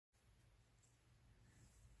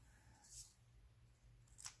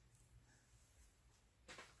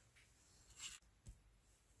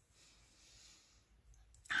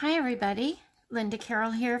Hi everybody, Linda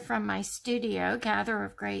Carroll here from my studio, Gather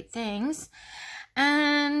of Great Things,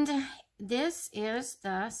 and this is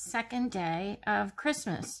the second day of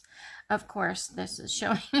Christmas. Of course, this is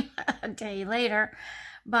showing a day later,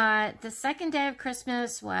 but the second day of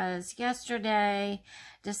Christmas was yesterday,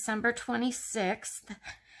 December 26th,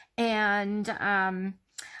 and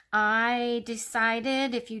I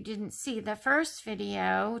decided, if you didn't see the first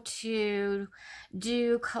video, to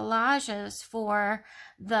do collages for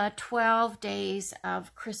the 12 days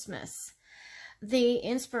of Christmas. The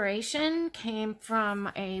inspiration came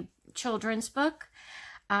from a children's book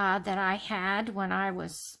that I had when I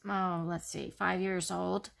was, 5 years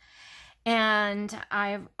old. And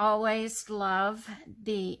I've always loved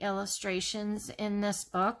the illustrations in this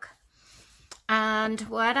book. And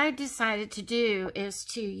what I decided to do is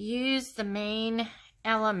to use the main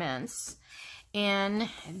elements in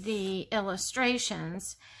the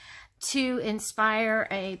illustrations to inspire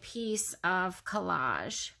a piece of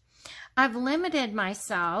collage. I've limited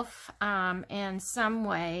myself in some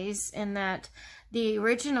ways in that the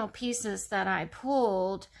original pieces that I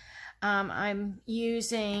pulled, I'm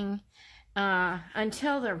using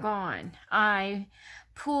until they're gone. I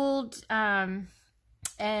pulled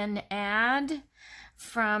an ad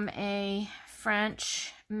from a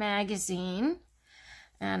French magazine,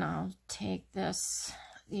 and I'll take these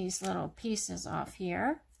little pieces off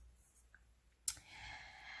here,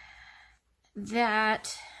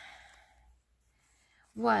 that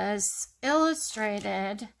was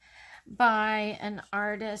illustrated by an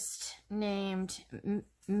artist named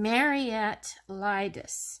Mariette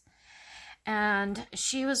Leidis, and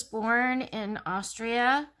she was born in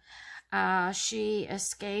Austria. She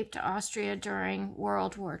escaped Austria during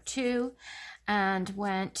World War II and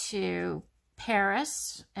went to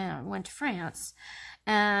Paris, went to France,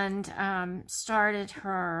 and started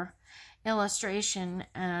her illustration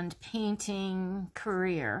and painting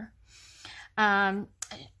career.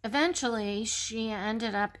 Eventually, she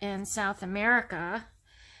ended up in South America,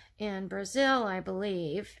 in Brazil, I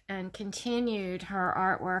believe, and continued her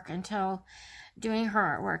artwork until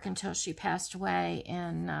she passed away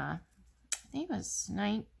in I think it was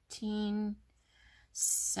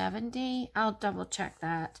 1970. I'll double check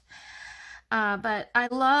that. But I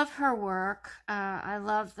love her work. I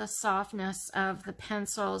love the softness of the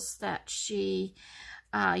pencils that she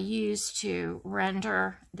used to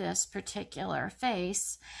render this particular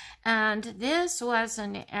face. And this was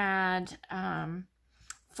an ad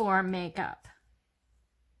for makeup.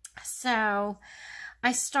 So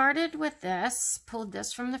I started with this, pulled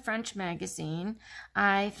this from the French magazine.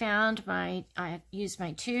 I used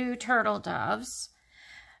my two turtle doves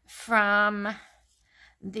from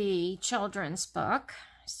the children's book.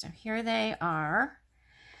 So here they are.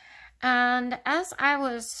 And as I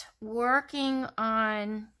was working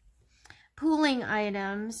on pooling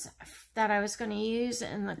items that I was going to use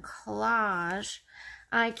in the collage,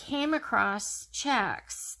 I came across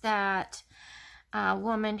checks that a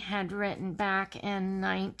woman had written back in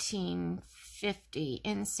 1950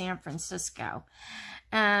 in San Francisco.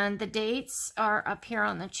 And the dates are up here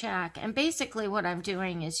on the check. And basically what I'm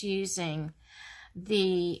doing is using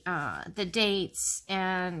the dates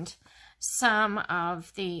and some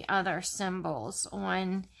of the other symbols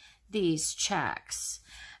on these checks.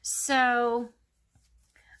 So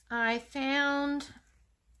I found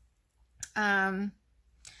the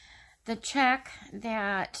check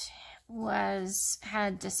that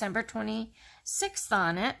had December 26th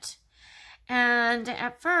on it, and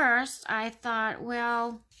at first I thought,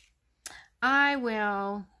 well, I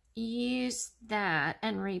will use that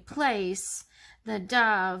and replace the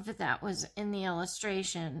dove that was in the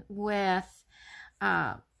illustration with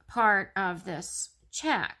part of this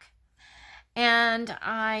check. And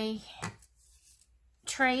I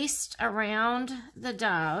traced around the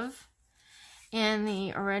dove in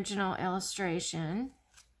the original illustration,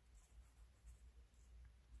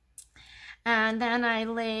 and then I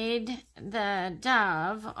laid the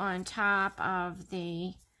dove on top of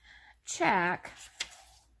the check.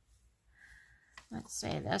 Let's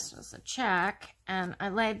say this was a check, and I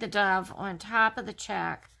laid the dove on top of the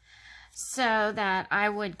check so that I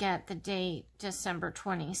would get the date December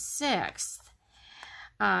 26th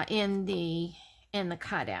in the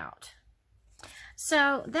cutout.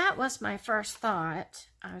 So that was my first thought.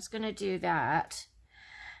 I was going to do that.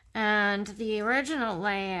 And the original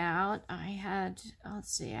layout, I had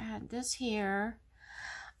this here.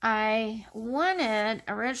 I wanted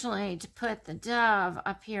originally to put the dove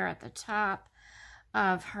up here at the top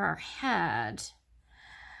of her head,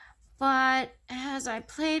 but as I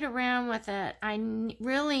played around with it, I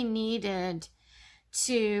really needed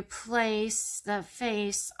to place the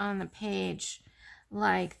face on the page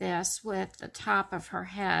like this with the top of her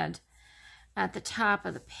head at the top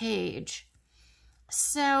of the page.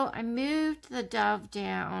 So I moved the dove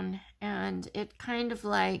down, and it kind of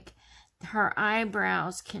like her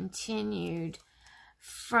eyebrows continued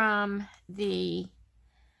from the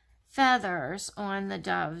feathers on the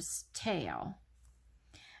dove's tail.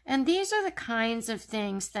 And these are the kinds of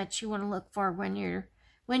things that you want to look for when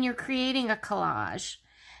you're creating a collage.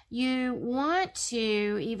 You want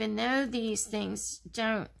to, even though these things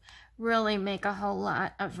don't really make a whole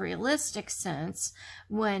lot of realistic sense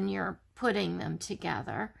when you're putting them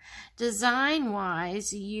together,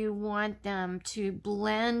 design-wise, you want them to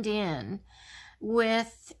blend in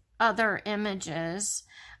with other images,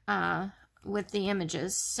 with the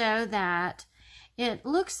images, so that it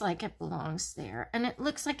looks like it belongs there and it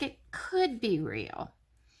looks like it could be real.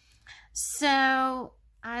 So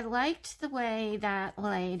I liked the way that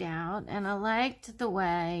laid out, and I liked the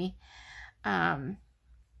way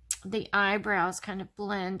the eyebrows kind of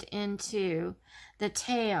blend into the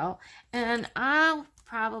tail. And I'll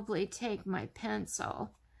probably take my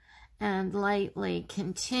pencil and lightly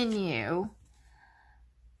continue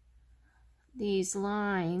these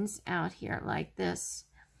lines out here like this,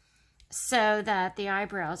 so that the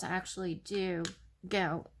eyebrows actually do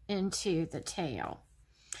go into the tail.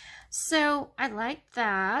 So I liked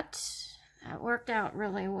that. That worked out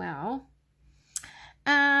really well.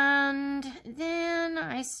 And then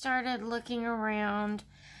I started looking around,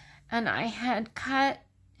 and I had cut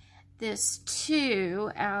this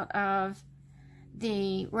 2 out of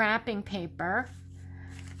the wrapping paper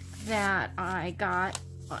that I got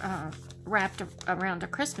wrapped around a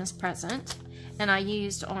Christmas present, and I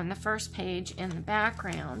used on the first page in the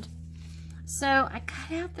background. So I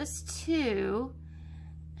cut out this 2,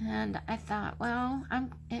 and I thought, well,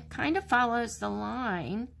 it kind of follows the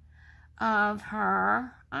line of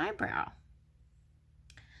her eyebrow.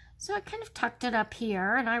 So I kind of tucked it up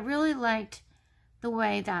here, and I really liked the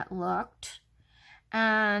way that looked.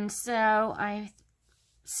 And so I'm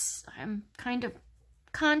kind of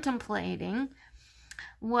contemplating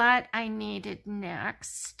what I needed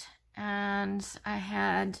next. And I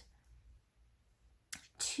had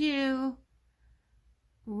 2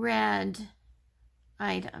 red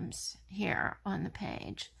items here on the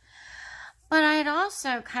page. But I had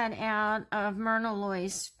also cut out of Myrna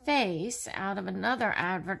Loy's face out of another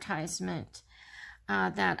advertisement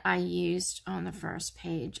that I used on the first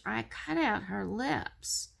page. I cut out her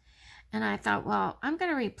lips. And I thought, well, I'm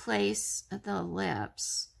going to replace the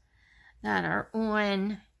lips that are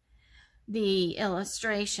on the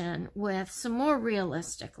illustration with some more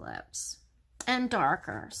realistic lips and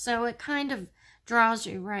darker. So it kind of draws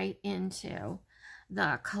you right into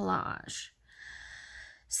the collage.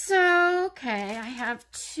 So, okay, I have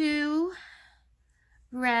 2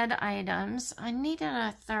 red items. I needed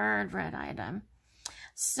a 3rd red item.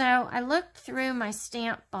 So I looked through my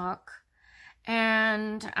stamp book,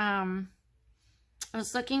 and I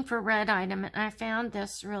was looking for red item, and I found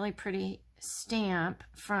this really pretty stamp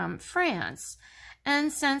from France.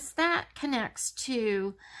 And since that connects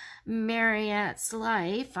to Mariette's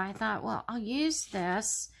life, I thought, well, I'll use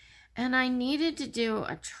this. And I needed to do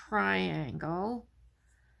a triangle.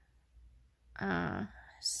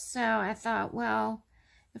 So I thought, well,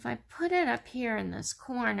 if I put it up here in this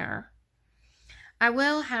corner, I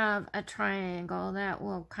will have a triangle that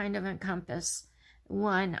will kind of encompass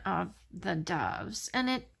one of the doves, and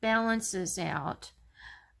it balances out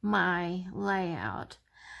my layout.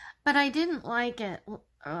 But I didn't like it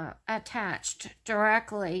attached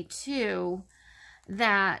directly to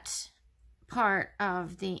that part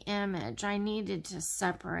of the image. I needed to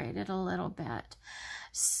separate it a little bit.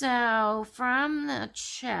 So from the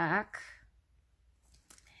check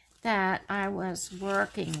that I was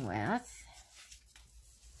working with,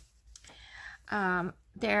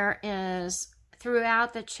 there is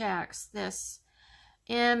throughout the checks this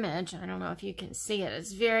image, I don't know if you can see it,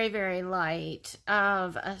 it's very, very light,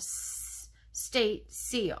 of a state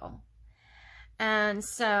seal. And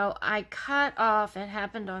so I cut off, it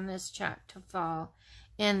happened on this check to fall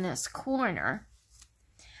in this corner.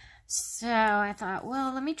 So I thought,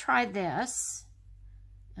 well, let me try this.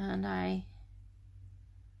 And I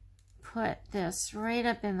put this right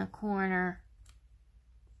up in the corner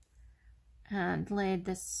and laid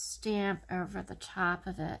the stamp over the top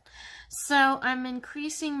of it. So I'm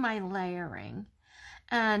increasing my layering,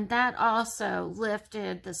 and that also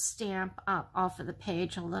lifted the stamp up off of the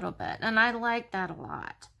page a little bit, and I like that a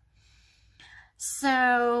lot.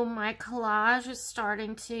 So my collage is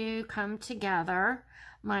starting to come together.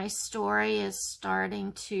 My story is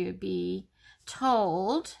starting to be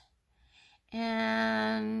told.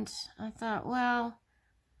 And I thought, well,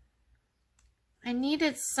 I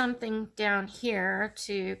needed something down here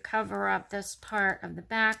to cover up this part of the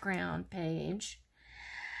background page.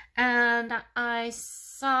 And I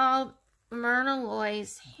saw Myrna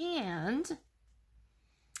Loy's hand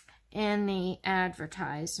in the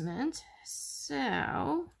advertisement.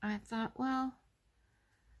 So I thought, well,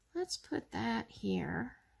 let's put that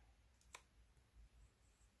here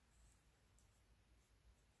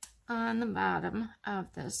on the bottom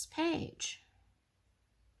of this page.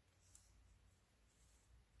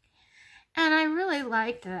 And I really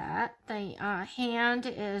liked that. The hand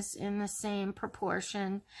is in the same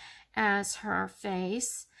proportion as her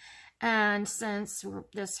face. And since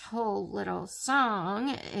this whole little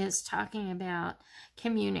song is talking about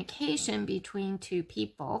communication between two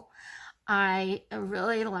people, I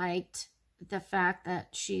really liked the fact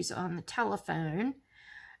that she's on the telephone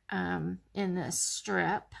in this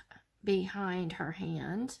strip behind her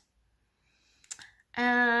hand.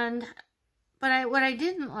 But what I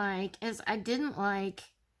didn't like is I didn't like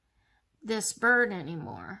this bird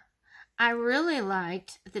anymore. I really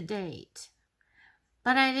liked the date,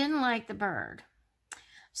 but I didn't like the bird.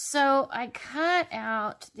 So I cut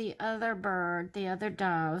out the other bird, the other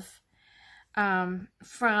dove,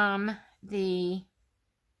 from the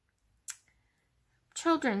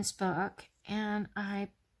children's book, and I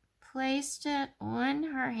placed it on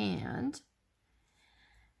her hand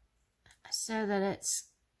so that it's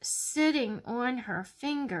sitting on her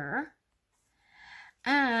finger,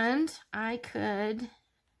 and I could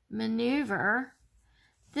maneuver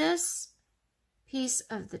this piece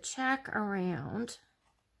of the check around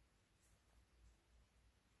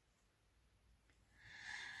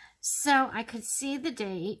so I could see the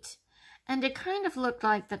date, and it kind of looked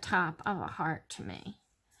like the top of a heart to me.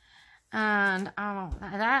 And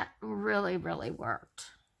that really, really worked.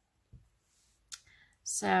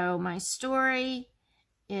 So my story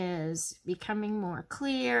is becoming more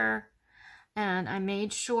clear, and I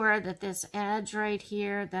made sure that this edge right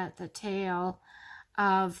here, that the tail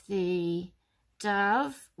of the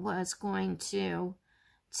dove was going to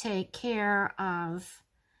take care of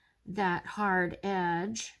that hard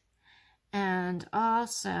edge. And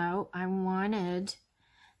also I wanted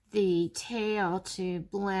the tail to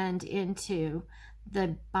blend into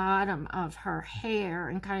the bottom of her hair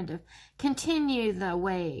and kind of continue the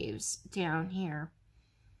waves down here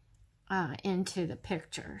into the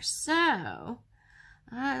picture. So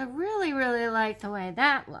I really, really like the way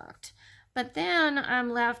that looked. But then I'm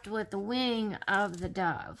left with the wing of the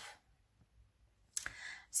dove.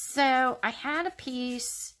 So I had a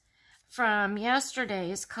piece from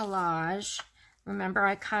yesterday's collage. Remember,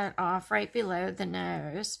 I cut off right below the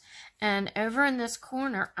nose. And over in this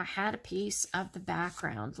corner, I had a piece of the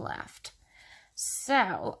background left.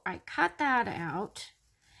 So I cut that out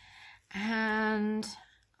and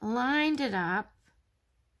lined it up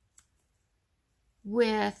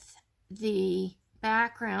with the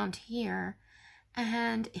background here,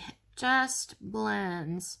 and it just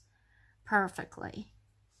blends perfectly.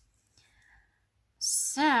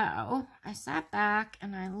 So I sat back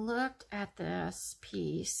and I looked at this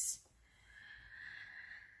piece,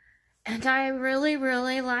 and I really,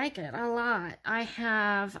 really like it a lot. I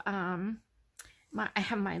have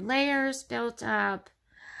my layers built up.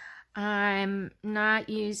 I'm not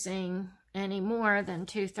using any more than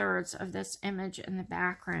 2/3 of this image in the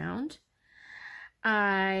background.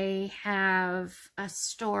 I have a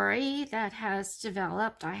story that has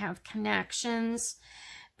developed. I have connections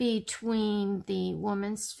between the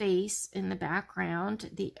woman's face in the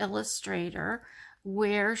background, the illustrator,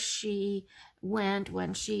 where she went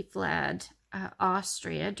when she fled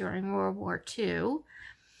Austria during World War II.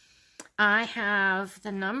 I have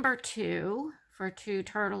the number 2 for 2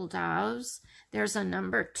 turtle doves. There's a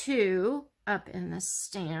number 2 up in the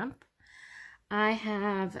stamp. I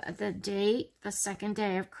have the date, the second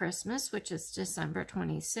day of Christmas, which is December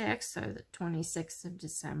 26th, so the 26th of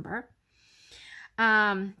December.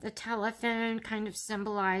 The telephone kind of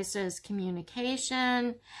symbolizes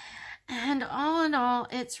communication, and all in all,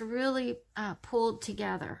 it's really pulled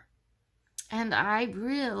together. And I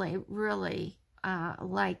really, really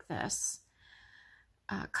like this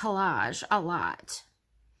collage a lot.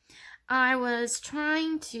 I was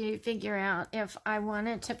trying to figure out if I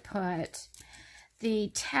wanted to put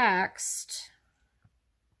the text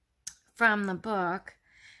from the book,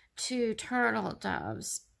 2 turtle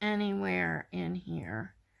doves, anywhere in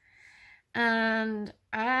here. And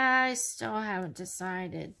I still haven't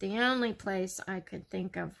decided. The only place I could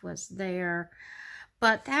think of was there,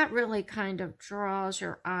 but that really kind of draws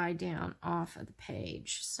your eye down off of the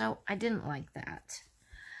page. So I didn't like that.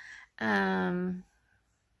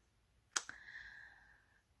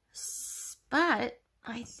 But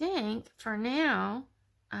I think for now,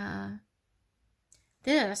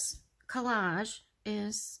 this collage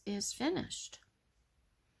is finished.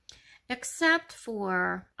 Except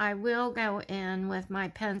for, I will go in with my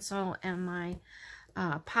pencil and my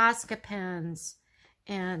Posca pens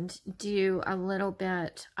and do a little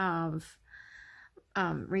bit of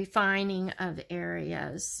refining of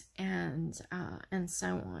areas and so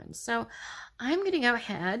on. So I'm going to go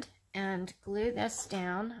ahead and glue this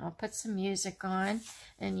down. I'll put some music on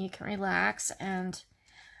and you can relax and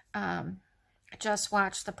just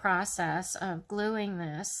watch the process of gluing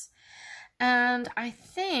this. And I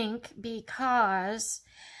think because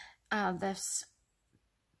this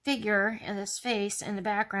figure and this face in the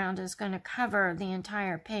background is going to cover the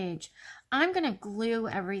entire page, I'm going to glue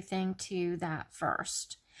everything to that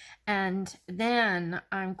first. And then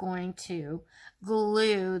I'm going to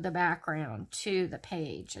glue the background to the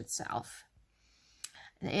page itself,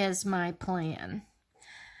 is my plan.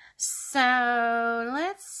 So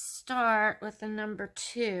let's start with the number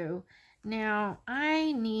 2. Now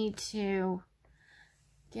I need to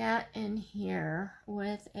get in here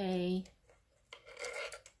with a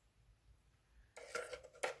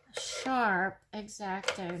sharp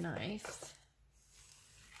X-Acto knife.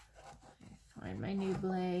 Find my new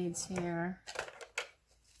blades here.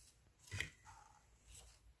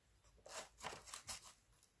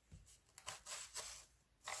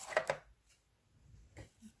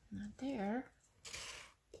 Not there.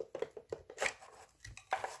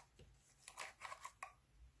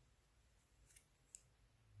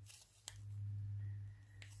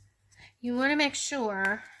 You want to make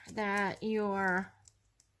sure that your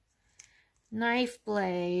knife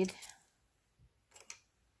blade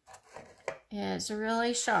is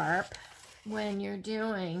really sharp when you're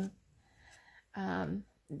doing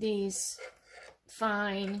these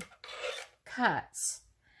fine cuts.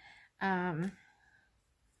 And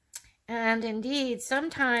indeed,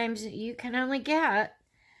 sometimes you can only get,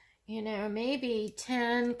 you know, maybe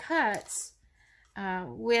 10 cuts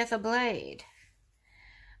with a blade.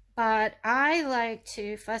 But I like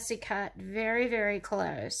to fussy cut very, very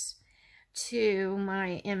close to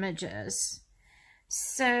my images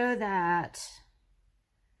so that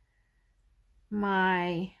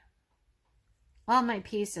all my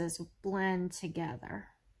pieces blend together.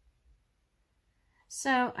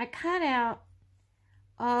 So I cut out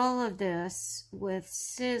all of this with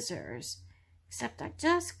scissors, except I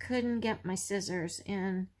just couldn't get my scissors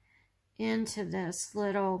into this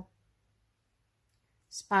little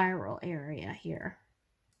spiral area here.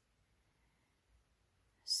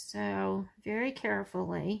 So very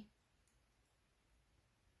carefully,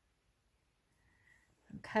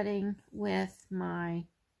 I'm cutting with my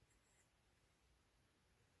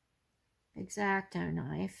X-Acto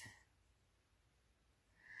knife.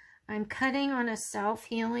 I'm cutting on a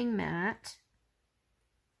self-healing mat,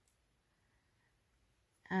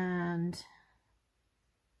 and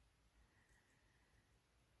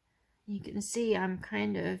you can see I'm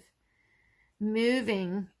kind of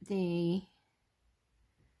moving the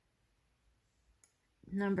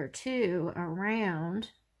number 2 around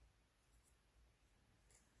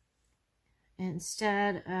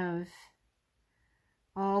instead of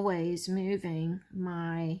always moving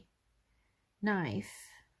my knife.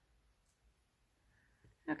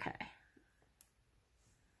 Okay,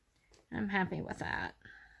 I'm happy with that.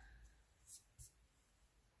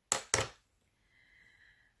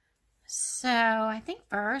 So I think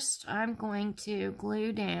first I'm going to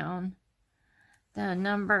glue down the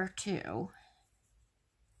number 2.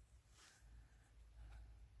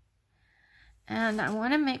 And I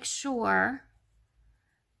want to make sure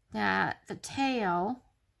that the tail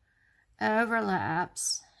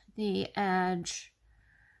overlaps the edge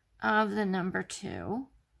of the number 2.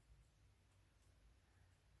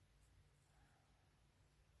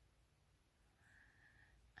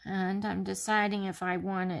 And I'm deciding if I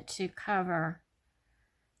want it to cover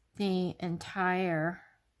the entire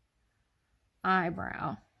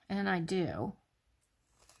eyebrow, and I do.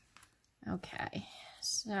 Okay,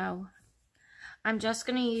 so I'm just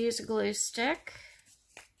going to use a glue stick.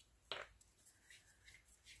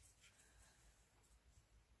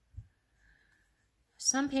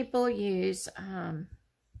 Some people use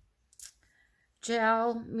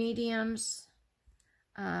gel mediums.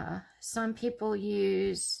 Some people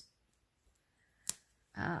use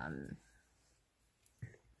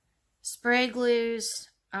spray glues.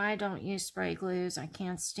 I don't use spray glues. I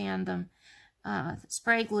can't stand them.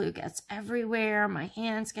 spray glue gets everywhere, my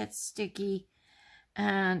hands get sticky,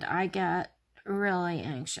 and I get really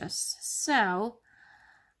anxious. So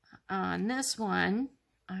on this one,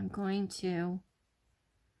 I'm going to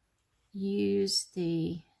use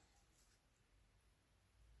the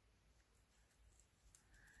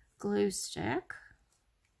glue stick.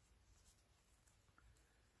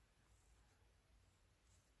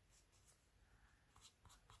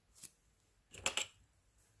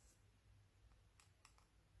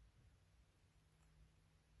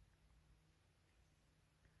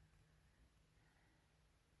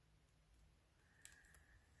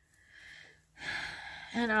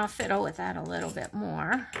 And I'll fiddle with that a little bit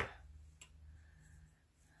more.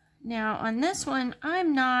 Now on this one,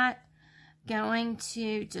 I'm not going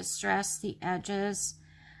to distress the edges.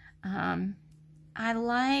 I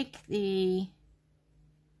like the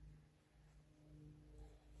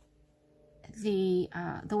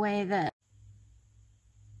way that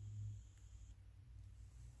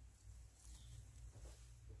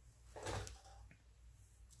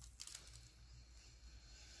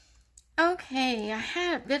okay, I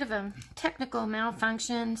had a bit of a technical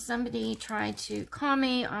malfunction. Somebody tried to call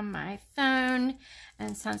me on my phone,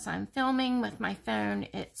 and since I'm filming with my phone,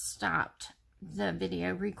 it stopped the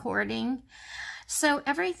video recording. So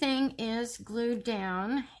everything is glued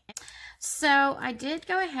down. So I did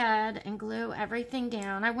go ahead and glue everything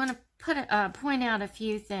down. I want to point out a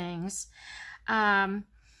few things about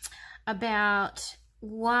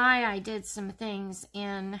why I did some things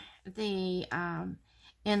in the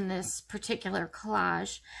in this particular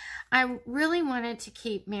collage. I really wanted to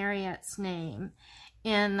keep Mariette's name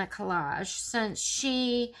in the collage since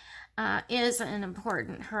she is an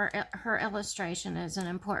important, her illustration is an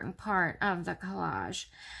important part of the collage.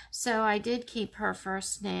 So I did keep her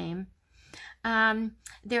first name.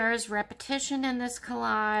 There is repetition in this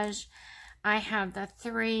collage. I have the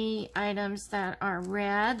 3 items that are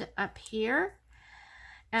red up here.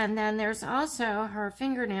 And then there's also her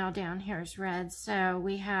fingernail down here is red. So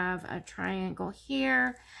we have a triangle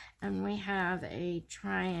here and we have a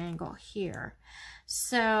triangle here.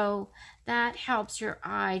 So that helps your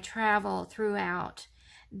eye travel throughout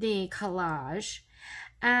the collage.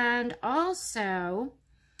 And also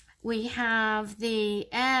we have the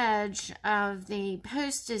edge of the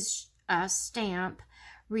postage stamp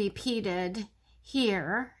repeated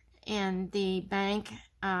here in the bank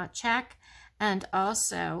check and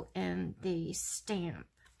also in the stamp.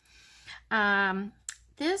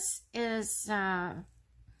 This is the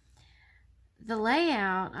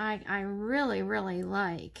layout. I really, really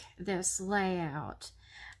like this layout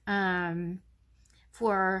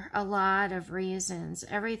for a lot of reasons.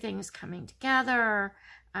 Everything's coming together.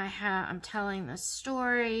 I'm telling the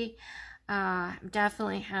story.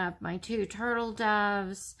 Definitely have my 2 turtle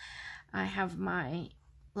doves. I have my,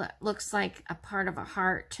 looks like a part of a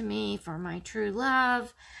heart to me for my true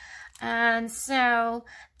love. And so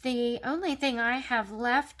the only thing I have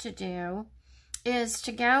left to do is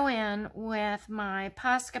to go in with my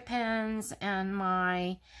Posca pens and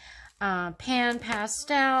my pan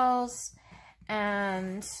pastels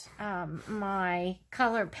and my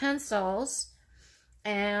color pencils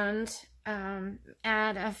and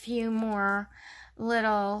add a few more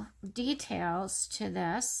little details to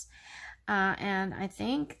this. And I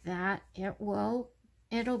think that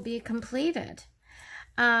it'll be completed.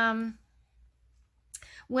 When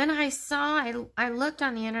I looked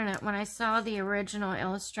on the internet, when I saw the original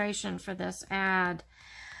illustration for this ad,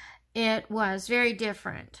 it was very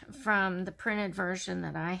different from the printed version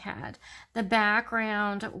that I had. The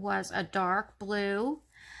background was a dark blue.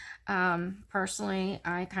 Personally,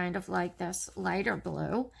 I kind of like this lighter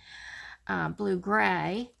blue,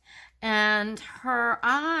 blue-gray. And her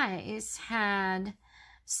eyes had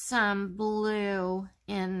some blue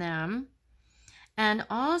in them. And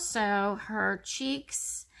also her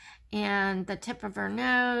cheeks and the tip of her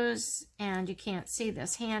nose, and you can't see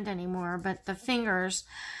this hand anymore, but the fingers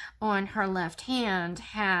on her left hand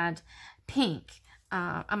had pink,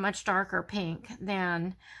 a much darker pink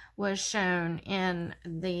than was shown in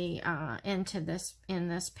the in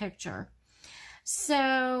this picture.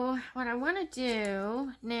 So what I want to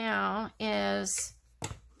do now is,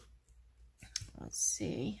 let's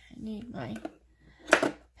see, I need my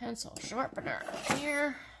pencil sharpener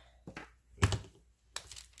here,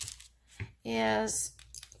 is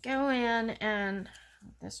go in and,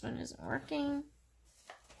 this one isn't working,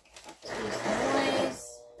 excuse the noise.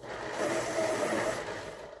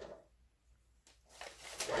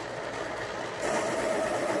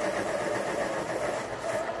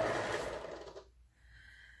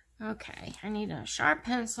 Okay, I need a sharp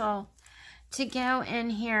pencil to go in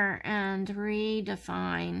here and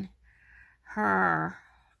redefine her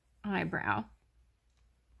eyebrow.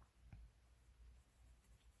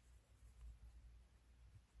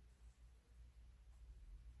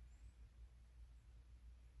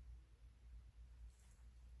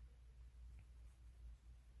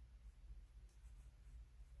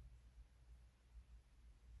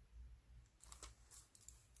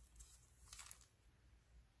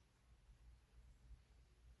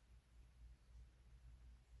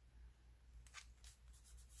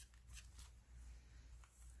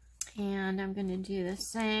 And I'm going to do the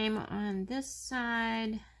same on this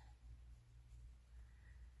side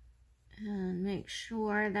and make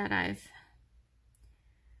sure that I've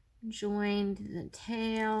joined the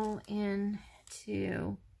tail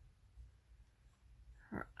into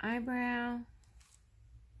her eyebrow.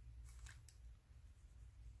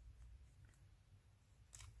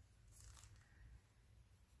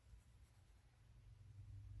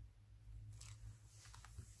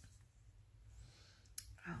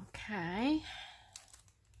 Okay.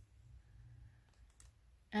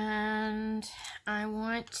 And I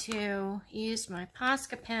want to use my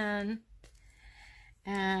Posca pen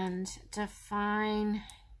and define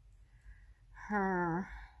her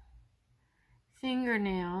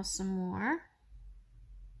fingernail some more.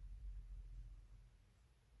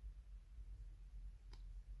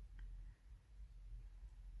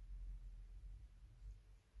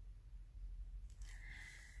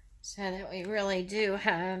 So that we really do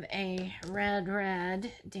have a red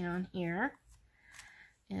down here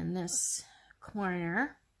in this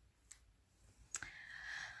corner.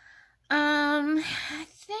 I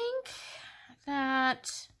think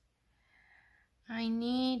that I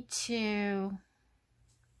know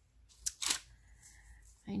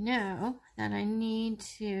that I need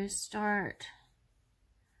to start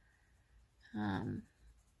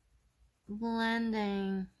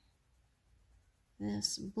blending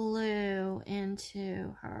this blue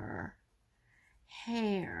into her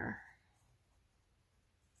hair.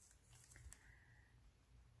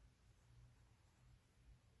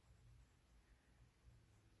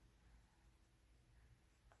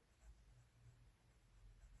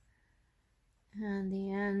 And the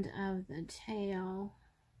end of the tail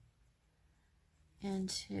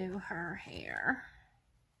into her hair.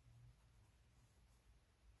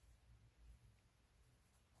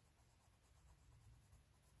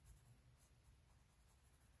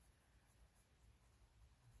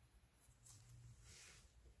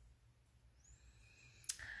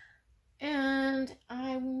 And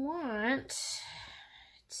I want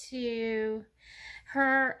to,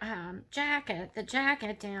 her jacket, the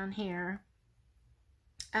jacket down here,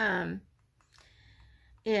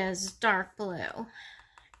 is dark blue.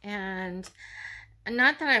 And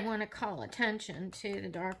not that I want to call attention to the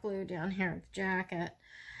dark blue down here at the jacket,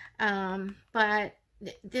 but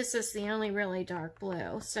this is the only really dark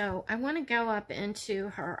blue. So I want to go up into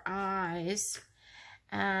her eyes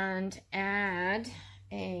and add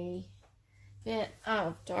a bit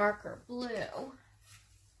of darker blue.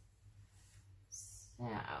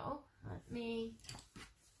 So let me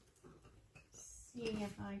see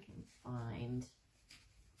if I can find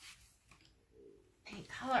a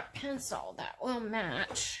color pencil that will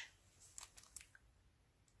match.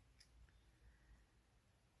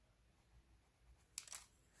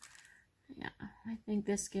 Yeah, I think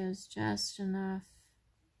this gives just enough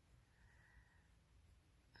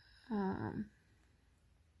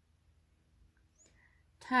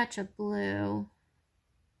touch of blue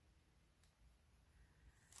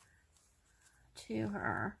to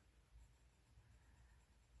her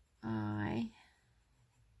eye.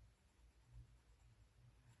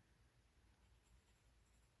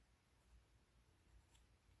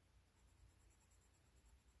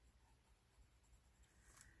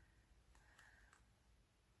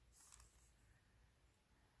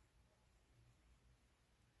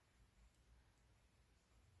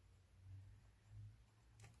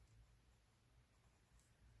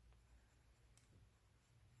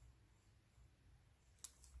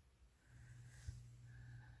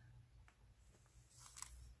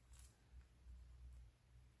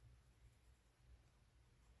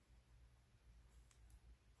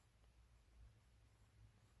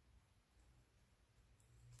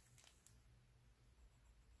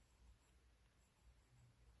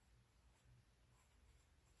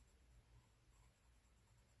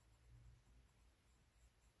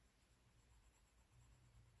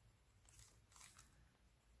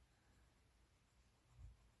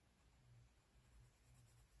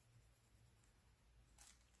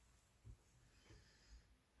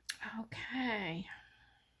 Okay.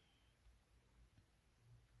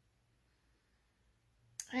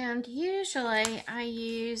 And usually I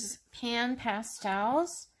use pan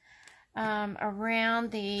pastels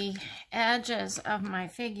around the edges of my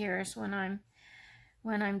figures when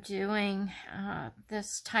I'm doing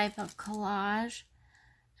this type of collage.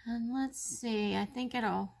 And let's see, I think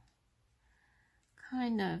it'll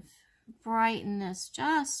kind of brighten this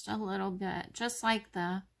just a little bit, just like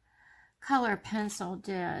the color pencil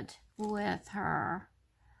did with her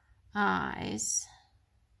eyes.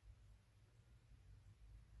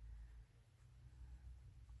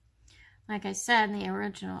 Like I said in the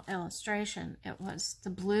original illustration, the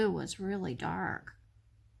blue was really dark.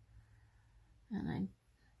 And I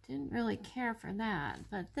didn't really care for that,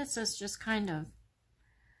 but this is just kind of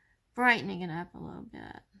brightening it up a little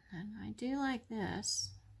bit. And I do like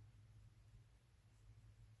this.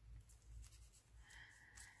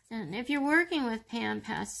 And if you're working with pan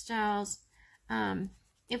pastels,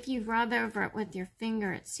 if you rub over it with your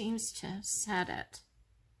finger, it seems to set it.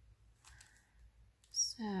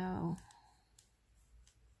 So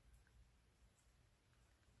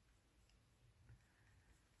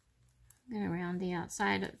get around the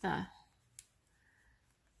outside of the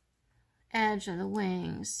edge of the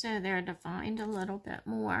wings so they're defined a little bit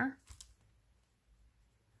more.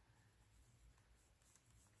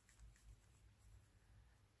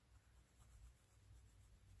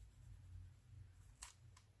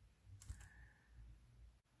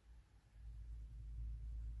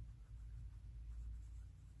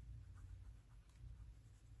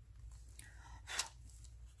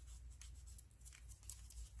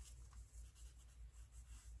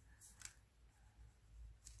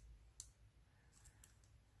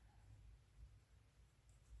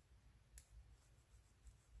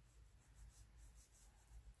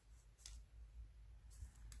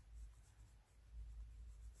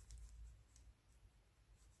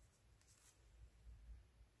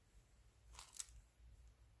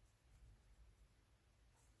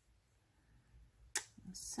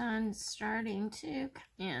 The sun's starting to come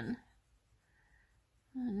in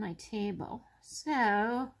on my table, so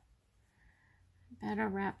I better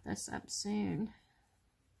wrap this up soon.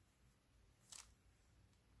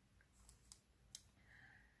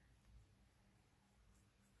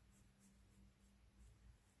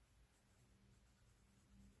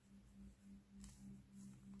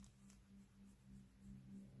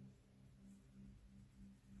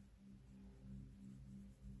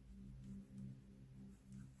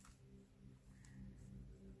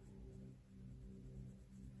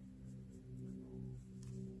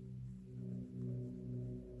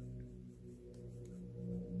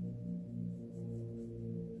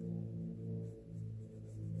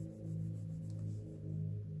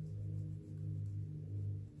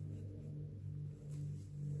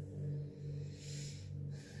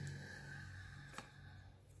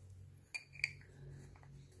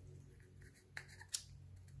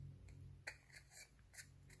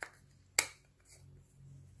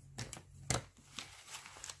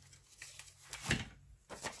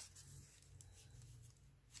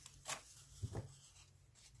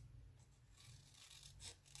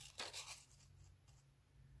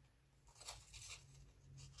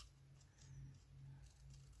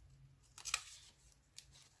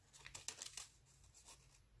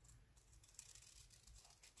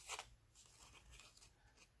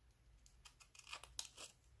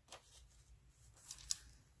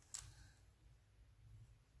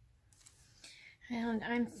 And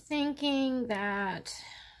I'm thinking that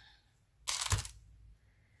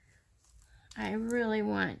I really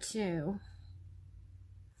want to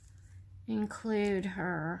include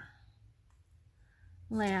her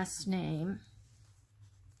last name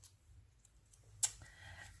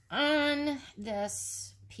on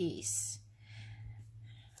this piece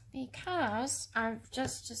because I've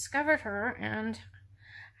just discovered her and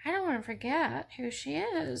I don't want to forget who she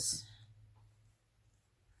is.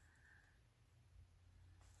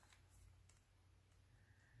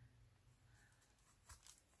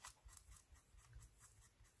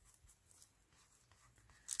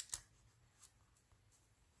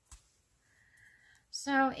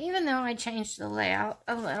 So even though I changed the layout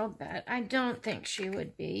a little bit, I don't think she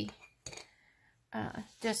would be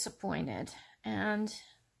disappointed. And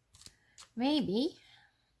maybe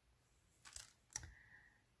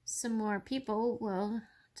some more people will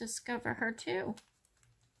discover her too.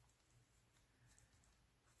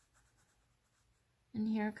 And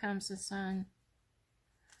here comes the sun.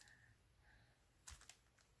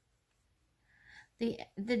 The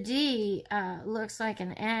D looks like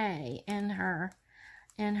an A in her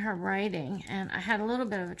writing, and I had a little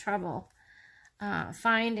bit of a trouble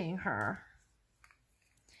finding her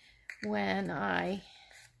when I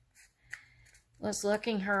was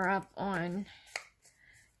looking her up on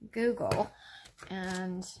Google,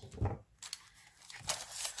 and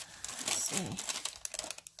let's see,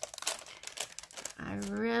 I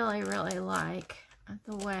really, really like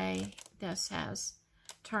the way this has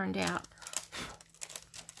turned out.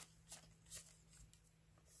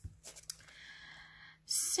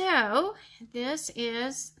 So, this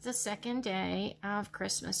is the second day of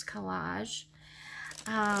Christmas collage.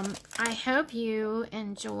 I hope you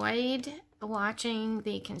enjoyed watching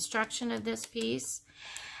the construction of this piece,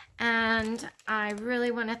 and I really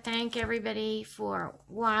want to thank everybody for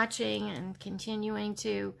watching and continuing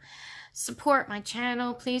to support my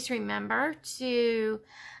channel. Please remember to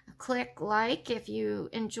click like if you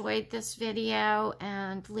enjoyed this video,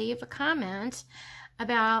 and leave a comment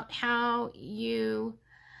about how you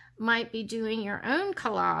might be doing your own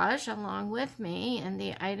collage along with me and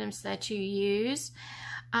the items that you use,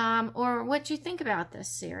 or what you think about this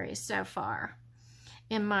series so far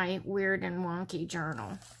in my Weird and Wonky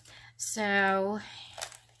journal. So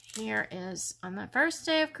here is on the first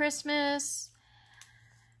day of Christmas,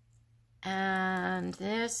 and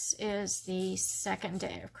this is the second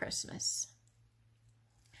day of Christmas.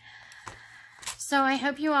 So I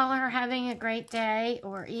hope you all are having a great day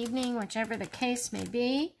or evening, whichever the case may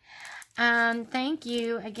be. Thank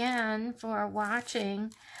you again for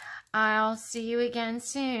watching. I'll see you again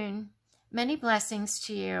soon. Many blessings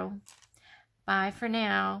to you. Bye for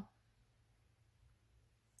now.